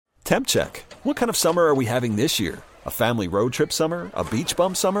temp check. What kind of summer are we having this year? A family road trip summer? A beach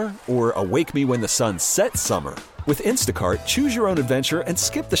bum summer? Or a wake me when the sun sets summer? With Instacart, choose your own adventure and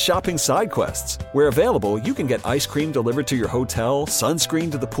skip the shopping side quests. Where available, you can get ice cream delivered to your hotel,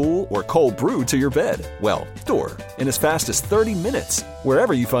 sunscreen to the pool, or cold brew to your bed. Well, door. In as fast as 30 minutes.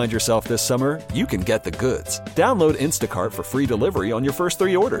 Wherever you find yourself this summer, you can get the goods. Download Instacart for free delivery on your first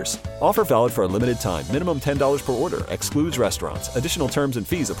 3 orders. Offer valid for a limited time. Minimum $10 per order. Excludes restaurants. Additional terms and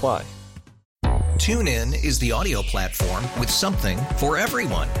fees apply. TuneIn is the audio platform with something for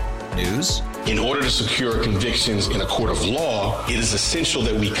everyone. News. In order to secure convictions in a court of law, it is essential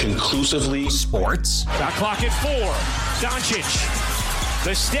that we conclusively. Sports. Shot clock at 4. Doncic.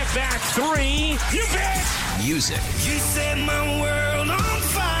 The step back 3. You bet. Music. You set my world on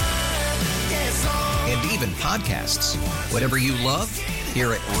fire. Yes, and even podcasts. Whatever you love,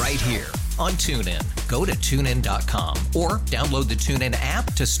 hear it right here on TuneIn. Go to TuneIn.com or download the TuneIn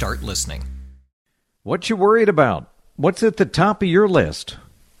app to start listening. What you worried about? What's at the top of your list?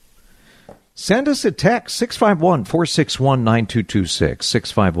 Send us a text, 651-461-9226,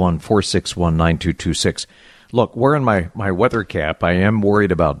 651-461-9226. Look, wearing my weather cap, I am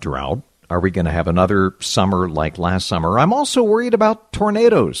worried about drought. Are we going to have another summer like last summer? I'm also worried about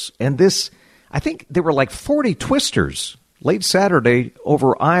tornadoes. And this, I think there were like 40 twisters late Saturday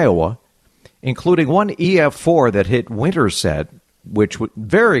over Iowa, including one EF4 that hit Winterset, which was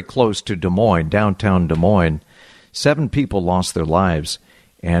very close to Des Moines, downtown Des Moines. 7 people lost their lives,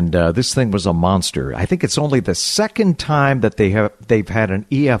 and this thing was a monster. I think it's only the second time that they've had an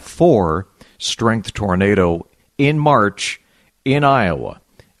EF4 strength tornado in March in Iowa.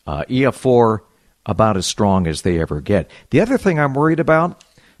 EF4 about as strong as they ever get. The other thing I'm worried about,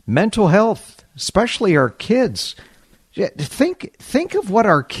 mental health, especially our kids. Think of what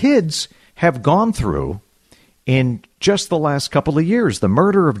our kids have gone through in just the last couple of years. The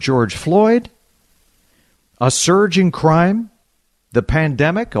murder of George Floyd, a surge in crime, the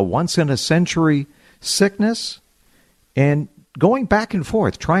pandemic, a once-in-a-century sickness, and going back and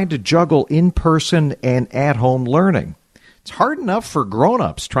forth, trying to juggle in-person and at-home learning. It's hard enough for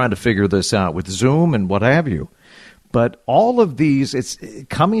grown-ups trying to figure this out with Zoom and what have you. But all of these, it's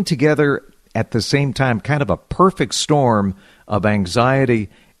coming together at the same time, kind of a perfect storm of anxiety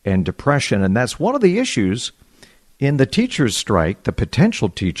and depression. And that's one of the issues in the teachers' strike, the potential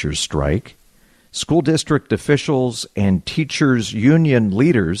teachers' strike. School district officials and teachers' union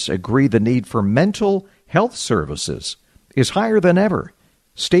leaders agree the need for mental health services is higher than ever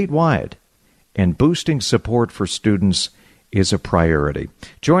statewide, and boosting support for students is a priority.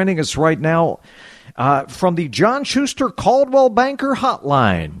 Joining us right now from the John Schuster Caldwell Banker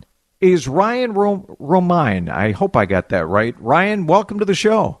Hotline is Ryan Romine. I hope I got that right. Ryan, welcome to the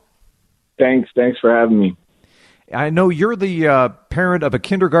show. Thanks for having me. I know you're the parent of a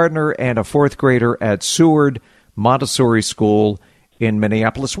kindergartner and a 4th grader at Seward Montessori School in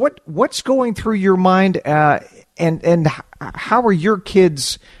Minneapolis. What's going through your mind, and how are your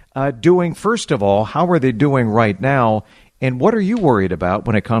kids doing? First of all, how are they doing right now, and what are you worried about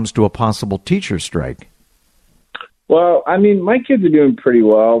when it comes to a possible teacher strike? Well, I mean, my kids are doing pretty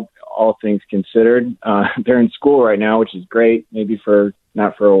well, all things considered. They're in school right now, which is great, maybe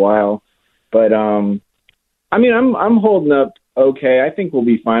not for a while. But I mean, I'm holding up okay. I think we'll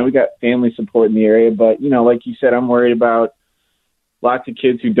be fine. We got family support in the area, but, like you said, I'm worried about lots of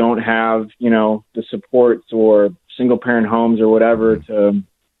kids who don't have, the supports or single parent homes or whatever to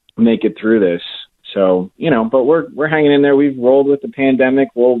make it through this. So, but we're hanging in there. We've rolled with the pandemic.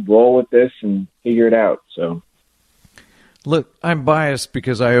 We'll roll with this and figure it out. So. Look, I'm biased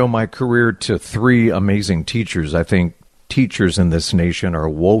because I owe my career to 3 amazing teachers. I think teachers in this nation are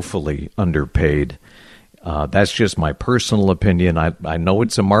woefully underpaid. That's just my personal opinion. I know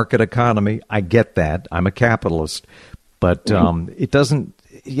it's a market economy. I get that. I'm a capitalist. But it doesn't,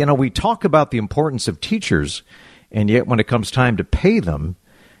 we talk about the importance of teachers, and yet when it comes time to pay them,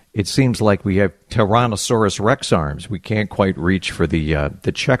 it seems like we have Tyrannosaurus Rex arms. We can't quite reach for the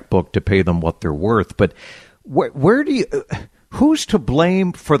checkbook to pay them what they're worth. But who's to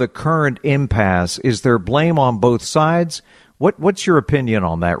blame for the current impasse? Is there blame on both sides? What's your opinion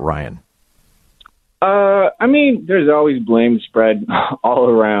on that, Ryan? I mean, there's always blame spread all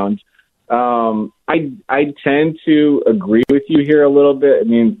around. I tend to agree with you here a little bit. I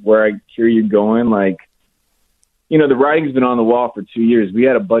mean, where I hear you going, like, the writing's been on the wall for 2 years. We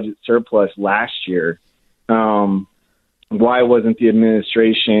had a budget surplus last year. Why wasn't the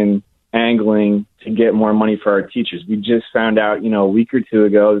administration angling to get more money for our teachers? We just found out, a week or 2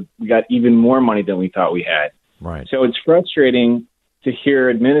 ago, we got even more money than we thought we had. Right. So it's frustrating to hear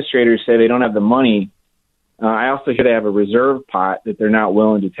administrators say they don't have the money I also hear they have a reserve pot that they're not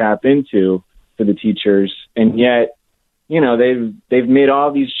willing to tap into for the teachers. And yet, they've made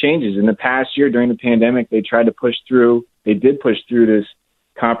all these changes. In the past year during the pandemic, they did push through this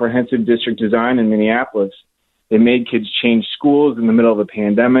comprehensive district design in Minneapolis. They made kids change schools in the middle of a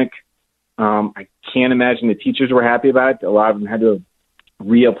pandemic. I can't imagine the teachers were happy about it. A lot of them had to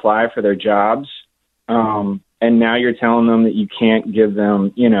reapply for their jobs. And now you're telling them that you can't give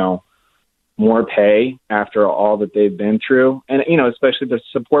them, more pay after all that they've been through. And, especially the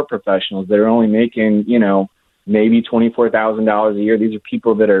support professionals that are only making, maybe $24,000 a year. These are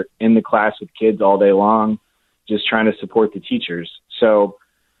people that are in the class with kids all day long, just trying to support the teachers. So,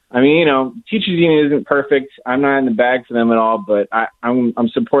 teachers union isn't perfect. I'm not in the bag for them at all, but I'm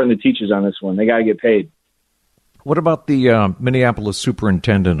supporting the teachers on this one. They got to get paid. What about the Minneapolis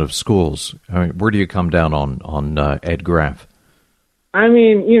superintendent of schools? Where do you come down on Ed Graff?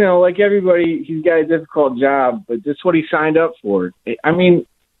 Like everybody, he's got a difficult job, but that's what he signed up for.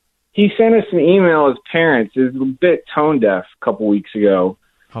 He sent us an email as parents. It was a bit tone deaf a couple weeks ago.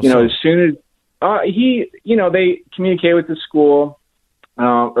 How so? As soon as they communicate with the school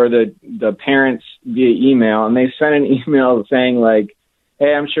or the parents via email, and they sent an email saying like,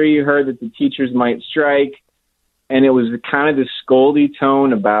 "Hey, I'm sure you heard that the teachers might strike," and it was kind of this scoldy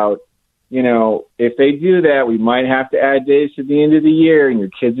tone about, if they do that, we might have to add days to the end of the year, and your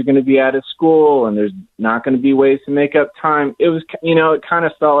kids are going to be out of school, and there's not going to be ways to make up time. It was, it kind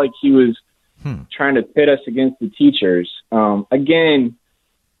of felt like he was trying to pit us against the teachers. Again,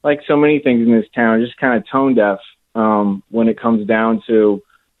 like so many things in this town, just kind of tone deaf when it comes down to,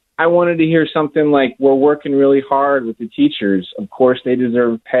 I wanted to hear something like, we're working really hard with the teachers. Of course, they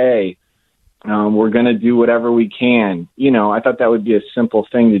deserve pay. We're going to do whatever we can. I thought that would be a simple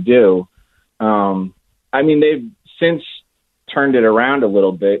thing to do. They've since turned it around a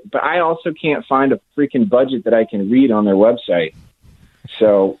little bit, but I also can't find a freaking budget that I can read on their website.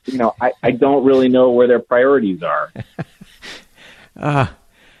 So, I don't really know where their priorities are.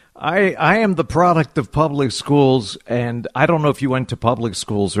 I am the product of public schools, and I don't know if you went to public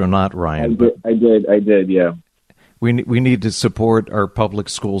schools or not, Ryan. I did, yeah. We need to support our public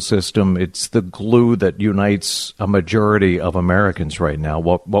school system. It's the glue that unites a majority of Americans right now.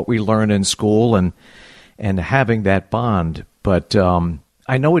 What we learn in school and having that bond. But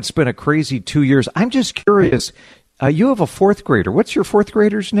I know it's been a crazy 2 years. I'm just curious. You have a fourth grader. What's your fourth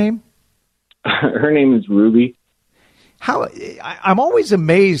grader's name? Her name is Ruby. I'm always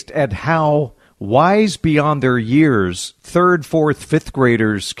amazed at how wise beyond their years third, fourth, fifth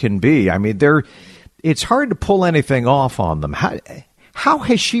graders can be. It's hard to pull anything off on them. How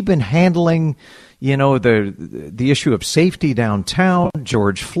has she been handling, the issue of safety downtown,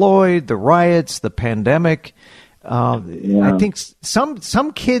 George Floyd, the riots, the pandemic? I think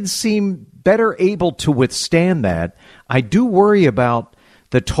some kids seem better able to withstand that. I do worry about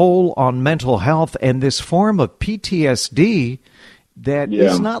the toll on mental health and this form of PTSD that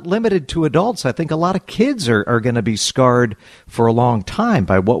is not limited to adults. I think a lot of kids are going to be scarred for a long time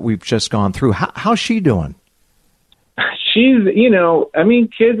by what we've just gone through. How's she doing? She's,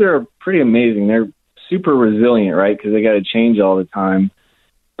 kids are pretty amazing. They're super resilient, right? Because they got to change all the time.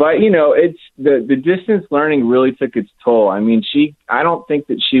 But, it's the distance learning really took its toll. I don't think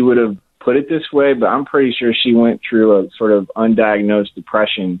that she would have put it this way, but I'm pretty sure she went through a sort of undiagnosed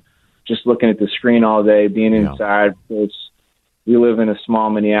depression, just looking at the screen all day, being inside. We live in a small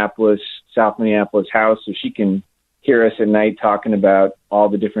South Minneapolis house, so she can hear us at night talking about all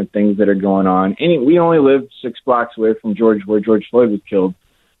the different things that are going on. And we only lived 6 blocks away from where George Floyd was killed.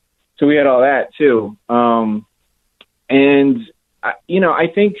 So we had all that too. I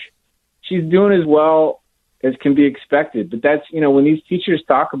think she's doing as well as can be expected. But that's, when these teachers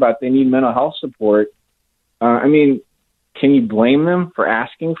talk about they need mental health support, can you blame them for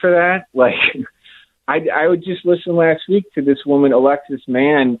asking for that? I would just listen last week to this woman, Alexis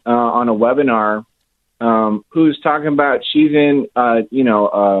Mann, on a webinar, who's talking about she's in,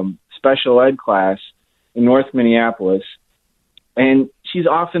 special ed class in North Minneapolis, and she's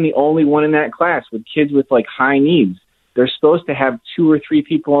often the only one in that class with kids with high needs. They're supposed to have 2 or 3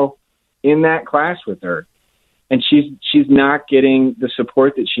 people in that class with her, and she's not getting the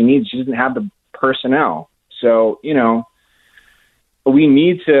support that she needs. She doesn't have the personnel. So, we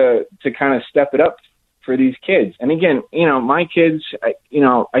need to kind of step it up for these kids. And again, my kids,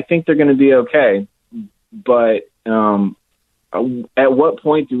 I think they're going to be okay. But at what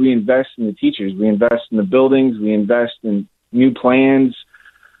point do we invest in the teachers? We invest in the buildings. We invest in new plans.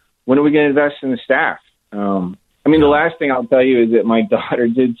 When are we going to invest in the staff? The last thing I'll tell you is that my daughter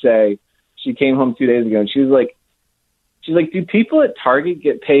did say, she came home 2 days ago, and she was like, she's like, do people at Target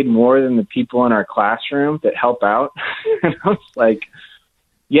get paid more than the people in our classroom that help out? And I was like,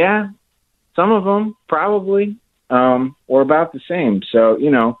 yeah, some of them probably, or about the same. So,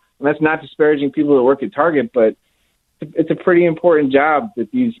 you know, and that's not disparaging people that work at Target, but it's a pretty important job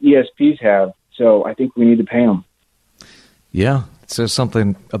that these ESPs have. So I think we need to pay them. Yeah, it says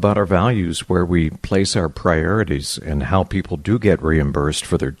something about our values, where we place our priorities and how people do get reimbursed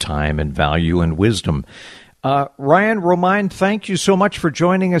for their time and value and wisdom. Ryan Romine, thank you so much for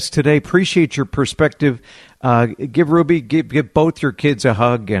joining us today. Appreciate your perspective. Give both your kids a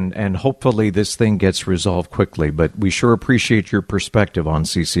hug, and hopefully this thing gets resolved quickly. But we sure appreciate your perspective on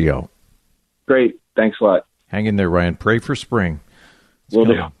CCO. Great. Thanks a lot. Hang in there, Ryan. Pray for spring. Will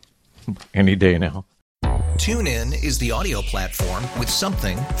do. Any day now. TuneIn is the audio platform with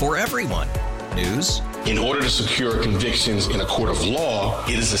something for everyone. News. In order to secure convictions in a court of law,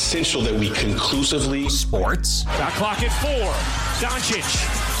 it is essential that we conclusively. Sports. Shot clock at 4.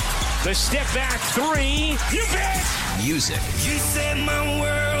 Doncic. The step back 3. You bet. Music. You set my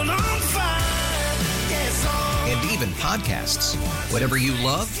world on fire. Yes, and even podcasts. Whatever you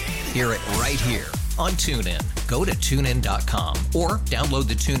love, hear it right here on TuneIn. Go to TuneIn.com or download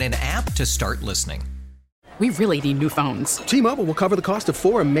the TuneIn app to start listening. We really need new phones. T-Mobile will cover the cost of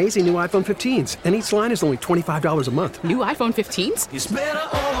 4 amazing new iPhone 15s, and each line is only $25 a month. New iPhone 15s? it's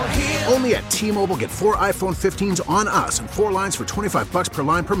better over here. Only at T-Mobile, get 4 iPhone 15s on us and 4 lines for $25 per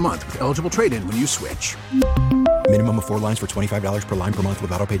line per month with eligible trade-in when you switch. Minimum of 4 lines for $25 per line per month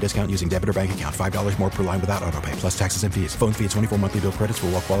with autopay discount using debit or bank account. $5 more per line without autopay, plus taxes and fees. Phone fee at 24 monthly bill credits for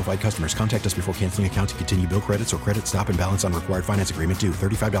well-qualified customers. Contact us before canceling account to continue bill credits or credit stop and balance on required finance agreement due.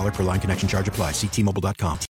 $35 per line connection charge applies. See T-Mobile.com.